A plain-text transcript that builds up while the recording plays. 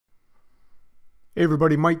Hey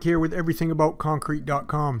everybody, Mike here with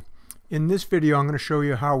everythingaboutconcrete.com. In this video I'm going to show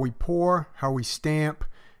you how we pour, how we stamp,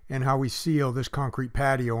 and how we seal this concrete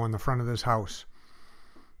patio on the front of this house.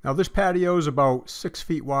 Now this patio is about 6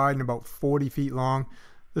 feet wide and about 40 feet long.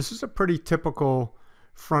 This is a pretty typical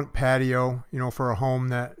front patio, for a home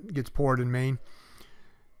that gets poured in Maine.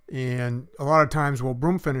 And a lot of times we'll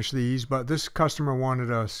broom finish these, but this customer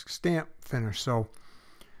wanted a stamp finish, so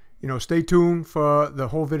stay tuned for the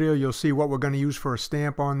whole video. You'll see what we're going to use for a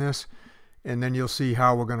stamp on this, and then you'll see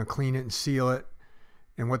how we're going to clean it and seal it,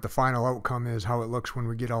 and what the final outcome is, how it looks when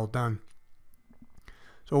we get all done.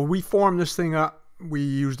 So we formed this thing up. We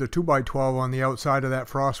used a 2x12 on the outside of that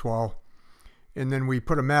frost wall, and then we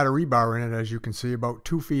put a mat of rebar in it, as you can see, about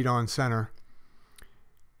 2 feet on center.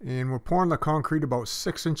 And we're pouring the concrete about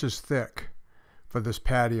 6 inches thick for this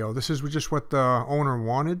patio. This is just what the owner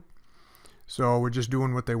wanted. So we're just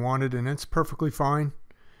doing what they wanted, and it's perfectly fine.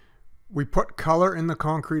 We put color in the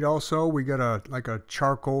concrete also. We got like a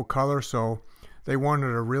charcoal color, so they wanted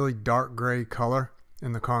a really dark gray color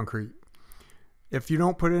in the concrete. If you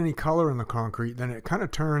don't put any color in the concrete, then it kind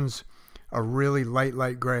of turns a really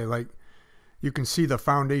light gray. Like you can see the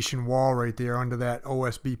foundation wall right there under that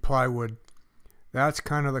OSB plywood. That's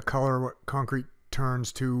kind of the color what concrete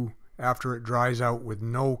turns to after it dries out with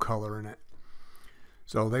no color in it.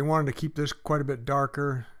 So they wanted to keep this quite a bit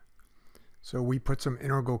darker, so we put some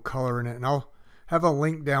integral color in it. And I'll have a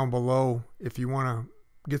link down below if you want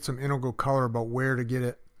to get some integral color about where to get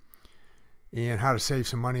it and how to save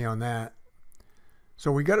some money on that.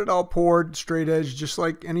 So we got it all poured straight edge, just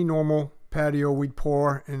like any normal patio we'd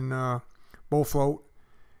pour in bow float.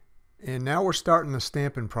 And now we're starting the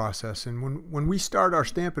stamping process. And when we start our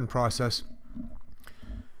stamping process,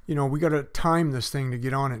 we got to time this thing to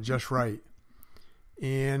get on it just right.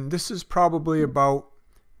 And this is probably about,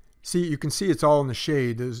 you can see it's all in the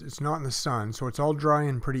shade. It's not in the sun, so it's all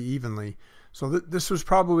drying pretty evenly. So this was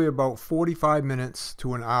probably about 45 minutes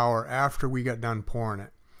to an hour after we got done pouring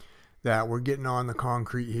it that we're getting on the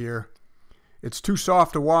concrete here. It's too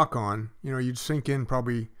soft to walk on. You'd sink in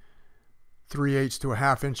probably 3/8 to a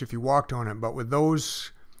 ½ inch if you walked on it. But with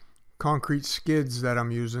those concrete skids that I'm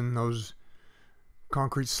using, those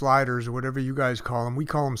concrete sliders or whatever you guys call them, we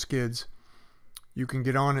call them skids. You can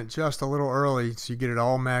get on it just a little early so you get it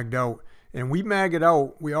all magged out. And we mag it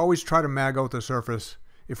out. We always try to mag out the surface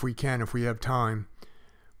if we can, if we have time,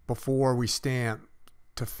 before we stamp,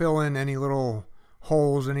 to fill in any little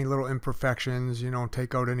holes, any little imperfections,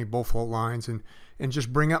 take out any bow float lines, and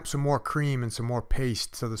just bring up some more cream and some more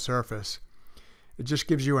paste to the surface. It just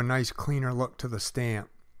gives you a nice cleaner look to the stamp.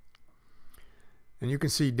 And you can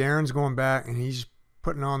see Darren's going back and he's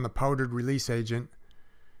putting on the powdered release agent.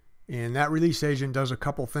 And that release agent does a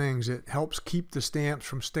couple things. It helps keep the stamps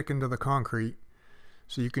from sticking to the concrete,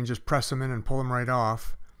 so you can just press them in and pull them right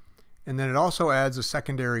off. And then it also adds a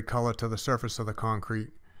secondary color to the surface of the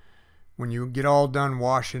concrete. When you get all done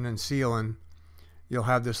washing and sealing, you'll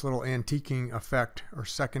have this little antiquing effect or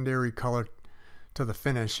secondary color to the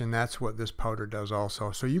finish, and that's what this powder does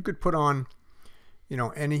also. So you could put on,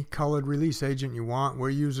 any colored release agent you want.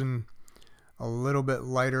 We're using a little bit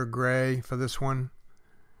lighter gray for this one.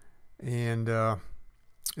 And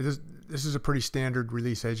this is a pretty standard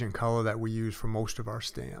release agent color that we use for most of our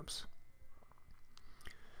stamps.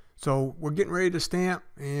 So we're getting ready to stamp,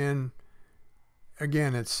 and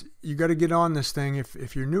again, you got to get on this thing.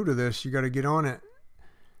 If you're new to this, you got to get on it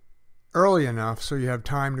early enough so you have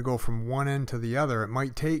time to go from one end to the other. It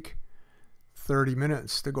might take 30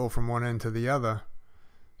 minutes to go from one end to the other,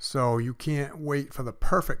 so you can't wait for the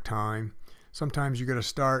perfect time. Sometimes you got to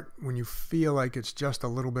start when you feel like it's just a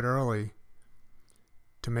little bit early,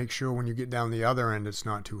 to make sure when you get down the other end it's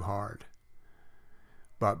not too hard.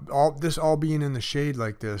 But all being in the shade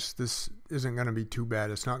like this isn't going to be too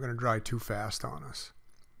bad. It's not going to dry too fast on us.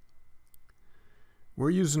 We're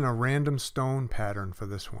using a random stone pattern for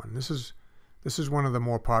this one. This is one of the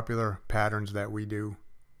more popular patterns that we do.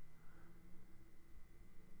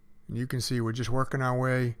 And you can see we're just working our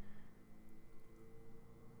way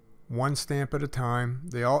one stamp at a time.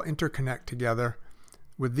 They all interconnect together.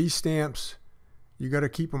 With these stamps, you got to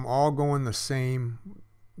keep them all going the same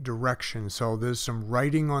direction. So there's some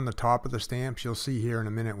writing on the top of the stamps. You'll see here in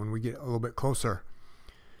a minute when we get a little bit closer.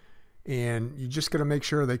 And you just got to make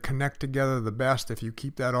sure they connect together the best if you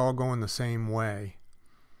keep that all going the same way.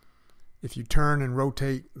 If you turn and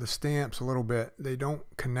rotate the stamps a little bit, they don't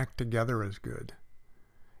connect together as good,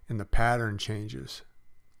 and the pattern changes.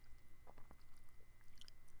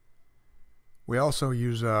 We also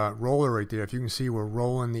use a roller right there. If you can see, we're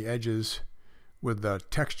rolling the edges with the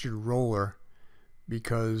textured roller,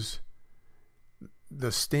 because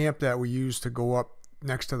the stamp that we use to go up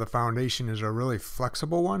next to the foundation is a really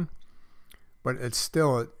flexible one, but it's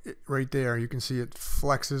still right there. You can see it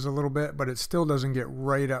flexes a little bit, but it still doesn't get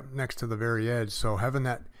right up next to the very edge. So having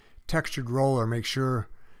that textured roller, make sure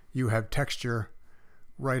you have texture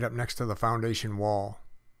right up next to the foundation wall.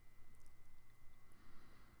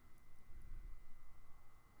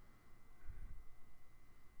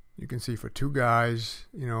 You can see for 2 guys,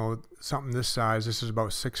 you know, something this size, this is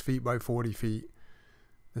about 6 feet by 40 feet.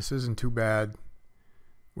 This isn't too bad.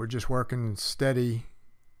 We're just working steady,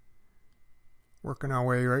 working our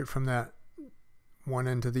way right from that one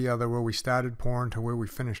end to the other, where we started pouring to where we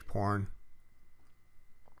finished pouring.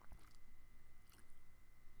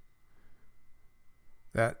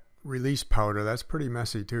 That release powder, that's pretty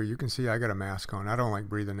messy too. You can see I got a mask on. I don't like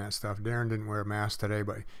breathing that stuff. Darren didn't wear a mask today,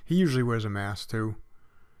 but he usually wears a mask too.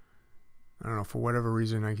 I don't know, for whatever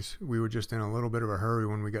reason, I guess we were just in a little bit of a hurry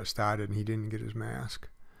when we got started and he didn't get his mask.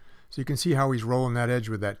 So you can see how he's rolling that edge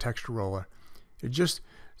with that texture roller. It just,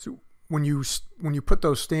 so when you put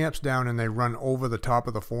those stamps down and they run over the top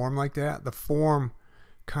of the form like that, the form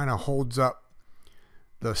kind of holds up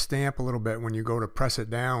the stamp a little bit when you go to press it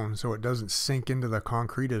down, so it doesn't sink into the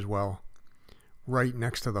concrete as well right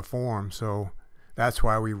next to the form. So that's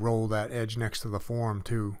why we roll that edge next to the form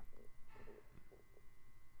too.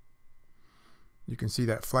 You can see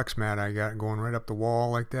that flex mat I got going right up the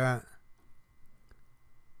wall like that.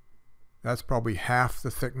 That's probably half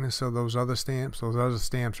the thickness of those other stamps. Those other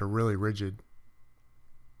stamps are really rigid.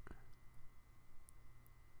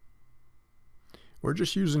 We're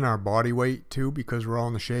just using our body weight too because we're all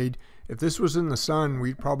in the shade. If this was in the sun,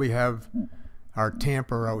 we'd probably have our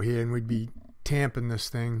tamper out here and we'd be tamping this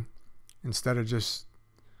thing instead of just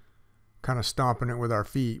kind of stomping it with our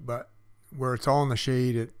feet. But where it's all in the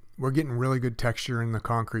shade, we're getting really good texture in the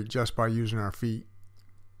concrete just by using our feet.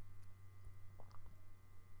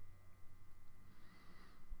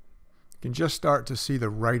 You can just start to see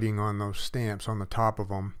the writing on those stamps on the top of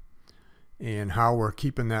them and how we're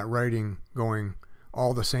keeping that writing going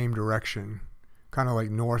all the same direction, kind of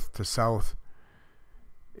like north to south.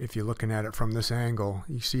 If you're looking at it from this angle,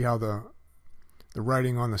 you see how the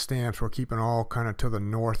writing on the stamps, we're keeping all kind of to the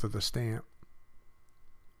north of the stamp.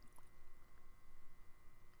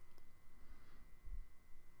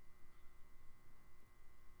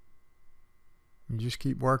 You just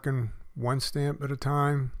keep working one stamp at a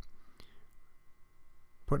time,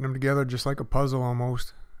 putting them together just like a puzzle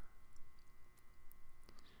almost.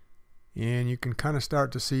 And you can kind of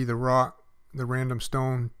start to see the rock, the random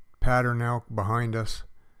stone pattern now behind us.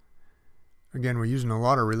 Again, we're using a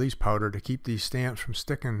lot of release powder to keep these stamps from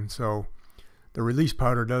sticking, so the release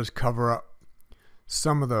powder does cover up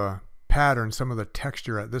some of the pattern, some of the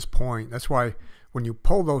texture at this point. That's why when you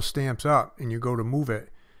pull those stamps up and you go to move it,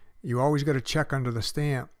 you always got to check under the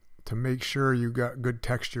stamp to make sure you got good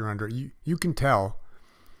texture under it. You can tell.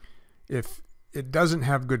 If it doesn't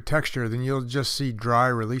have good texture, then you'll just see dry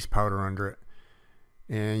release powder under it.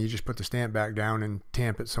 And you just put the stamp back down and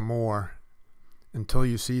tamp it some more until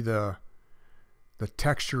you see the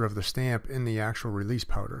texture of the stamp in the actual release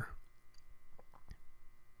powder.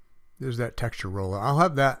 There's that texture roller. I'll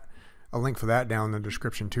have a link for that down in the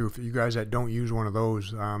description too. For you guys that don't use one of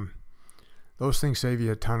those things save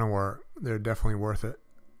you a ton of work. They're definitely worth it.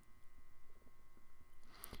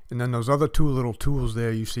 And then those other 2 little tools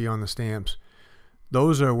there you see on the stamps,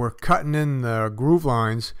 we're cutting in the groove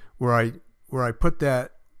lines where I put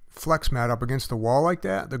that flex mat up against the wall like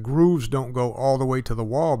that. The grooves don't go all the way to the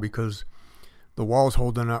wall because the wall's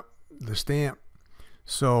holding up the stamp.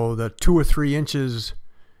 So the 2 or 3 inches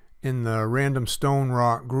in the random stone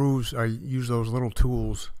rock grooves, I use those little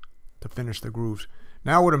tools to finish the grooves.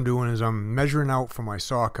 Now what I'm doing is I'm measuring out for my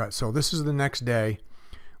saw cut. So this is the next day.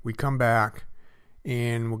 We come back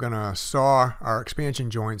and we're going to saw our expansion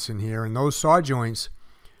joints in here. And those saw joints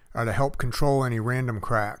are to help control any random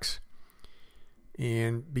cracks.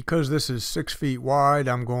 And because this is 6 feet wide,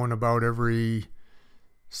 I'm going about every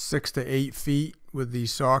 6 to 8 feet with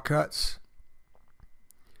these saw cuts.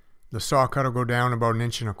 The saw cut will go down about 1.25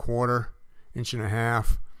 inches, 1.5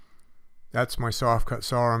 inches. That's my soft cut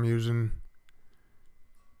saw I'm using.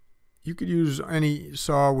 You could use any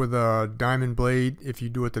saw with a diamond blade if you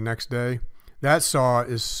do it the next day. That saw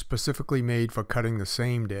is specifically made for cutting the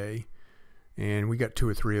same day, and we got 2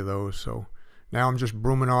 or 3 of those. So now I'm just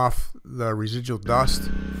brooming off the residual dust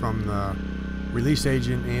from the release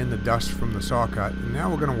agent and the dust from the saw cut, and now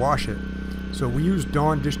we're going to wash it. So we use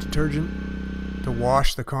Dawn dish detergent to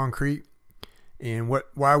wash the concrete, and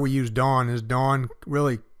why we use Dawn is Dawn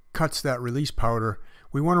really cuts that release powder.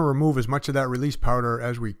 We want to remove as much of that release powder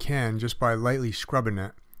as we can just by lightly scrubbing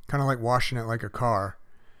it, kind of like washing it like a car.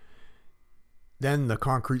 Then the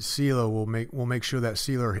concrete sealer will make sure that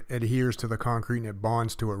sealer adheres to the concrete and it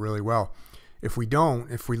bonds to it really well. If we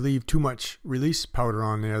leave too much release powder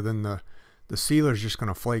on there, then the sealer is just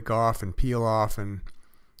going to flake off and peel off, and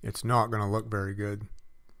it's not going to look very good.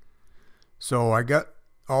 So I got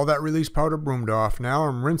all that release powder broomed off. Now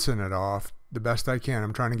I'm rinsing it off the best I can.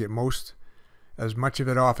 I'm trying to get as much of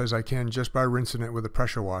it off as I can just by rinsing it with a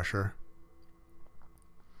pressure washer.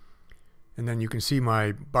 And then you can see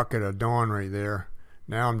my bucket of Dawn right there.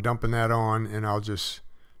 Now I'm dumping that on, and I'll just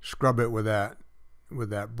scrub it with that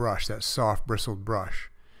brush, that soft bristled brush.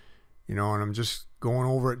 You know, and I'm just going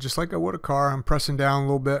over it just like I would a car. I'm pressing down a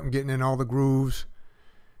little bit. I'm getting in all the grooves.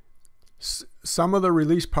 Some of the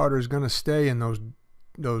release powder is going to stay in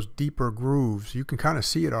those deeper grooves. You can kind of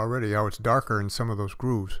see it already, how it's darker in some of those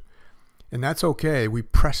grooves. And that's okay. We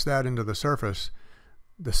press that into the surface.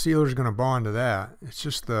 The sealer is going to bond to that. It's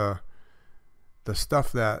just the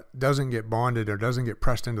stuff that doesn't get bonded or doesn't get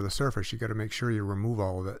pressed into the surface. You got to make sure you remove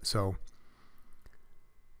all of it. So,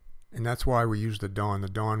 and that's why we use the Dawn. The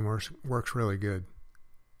Dawn works really good.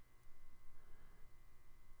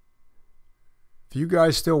 If you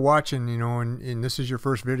guys still watching, you know, and this is your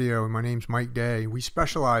first video, my name's Mike Day. We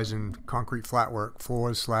specialize in concrete flatwork,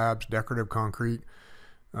 floors, slabs, decorative concrete,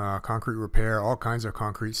 concrete repair, all kinds of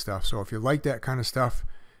concrete stuff. So if you like that kind of stuff,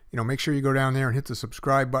 you know, make sure you go down there and hit the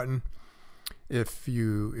subscribe button. If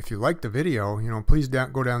you like the video, you know, please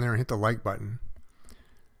go down there and hit the like button.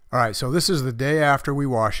 All right, so this is the day after we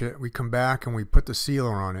wash it. We come back and we put the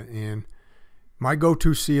sealer on it. And my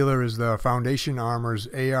go-to sealer is the Foundation Armor's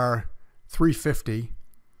AR 350.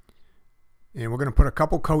 And we're going to put a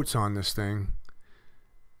couple coats on this thing.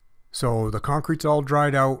 So the concrete's all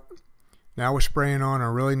dried out. Now we're spraying on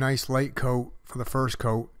a really nice light coat for the first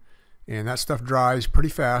coat. And that stuff dries pretty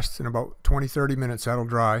fast. In about 20-30 minutes, that'll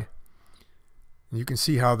dry. And you can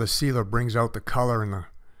see how the sealer brings out the color in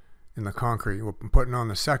the concrete. We're putting on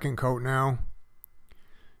the second coat now.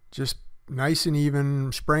 Just nice and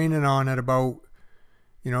even, spraying it on at about,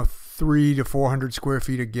 you know, 300 to 400 square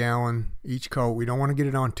feet a gallon each coat. We don't want to get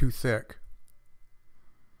it on too thick.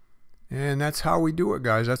 And that's how we do it,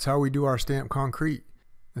 guys. That's how we do our stamped concrete.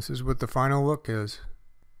 This is what the final look is.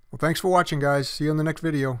 Well, thanks for watching, guys. See you in the next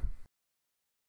video.